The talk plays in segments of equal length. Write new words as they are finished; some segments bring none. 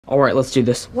Alright, let's do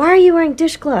this. Why are you wearing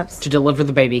dish gloves? To deliver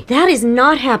the baby. That is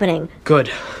not happening. Good.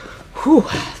 Whew.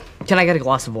 Can I get a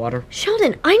glass of water?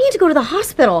 Sheldon, I need to go to the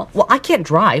hospital. Well, I can't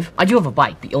drive. I do have a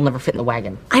bike, but you'll never fit in the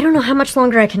wagon. I don't know how much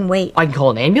longer I can wait. I can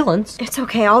call an ambulance. It's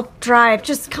okay, I'll drive.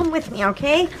 Just come with me,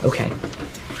 okay? Okay.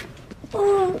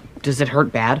 Oh. Does it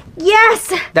hurt bad?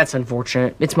 Yes! That's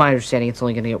unfortunate. It's my understanding it's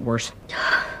only gonna get worse.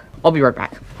 I'll be right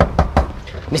back.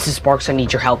 Mrs. Sparks, I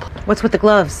need your help. What's with the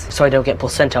gloves? So I don't get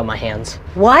placenta on my hands.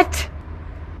 What?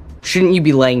 Shouldn't you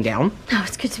be laying down? Oh,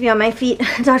 it's good to be on my feet.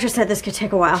 The doctor said this could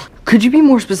take a while. Could you be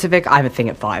more specific? I have a thing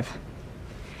at 5.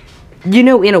 You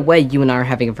know, in a way, you and I are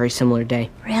having a very similar day.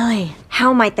 Really?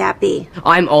 How might that be?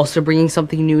 I'm also bringing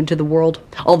something new into the world,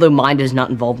 although mine does not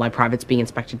involve my privates being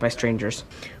inspected by strangers.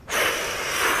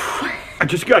 I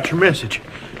just got your message.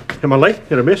 Am I late?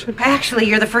 Did I miss it? Actually,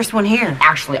 you're the first one here.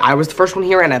 Actually, I was the first one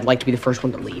here, and I'd like to be the first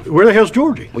one to leave. Where the hell's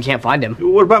Georgie? We can't find him.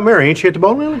 What about Mary? Ain't she at the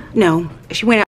bowling alley? No, she went out